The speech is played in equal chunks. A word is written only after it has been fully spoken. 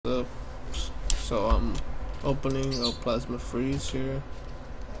So I'm opening a plasma freeze here.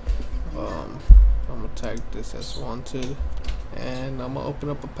 I'm gonna tag this as wanted, and I'm gonna open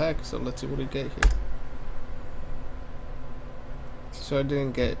up a pack. So let's see what we get here. So I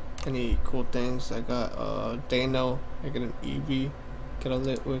didn't get any cool things. I got Dano, I get an Eevee, get a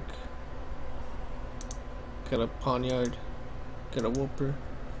Litwick, get a Ponyard, get a Wooper,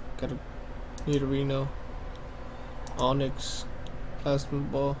 get a Nidorino, Onyx, Plasma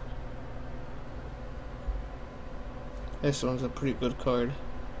Ball. This one's a pretty good card.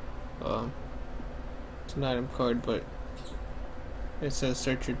 It's an item card, but it says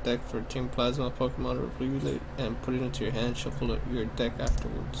search your deck for Team Plasma Pokemon, reveal it, and put it into your hand. Shuffle your deck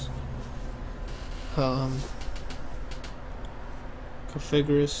afterwards.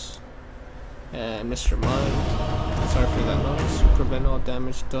 Configurus and Mr. Mime. Sorry for that noise. Prevent all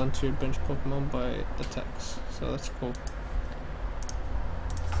damage done to your bench Pokemon by attacks. So that's cool.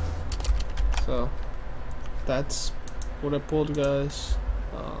 So that's what I pulled, guys.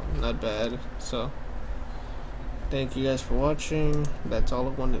 Not bad. So thank you guys for watching. That's all I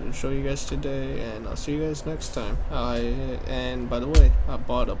wanted to show you guys today, and I'll see you guys next time. And by the way, I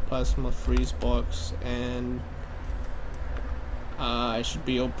bought a Plasma Freeze box, and I should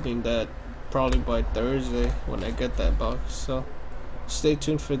be opening that probably by Thursday when I get that box. So stay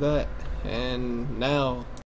tuned for that. And now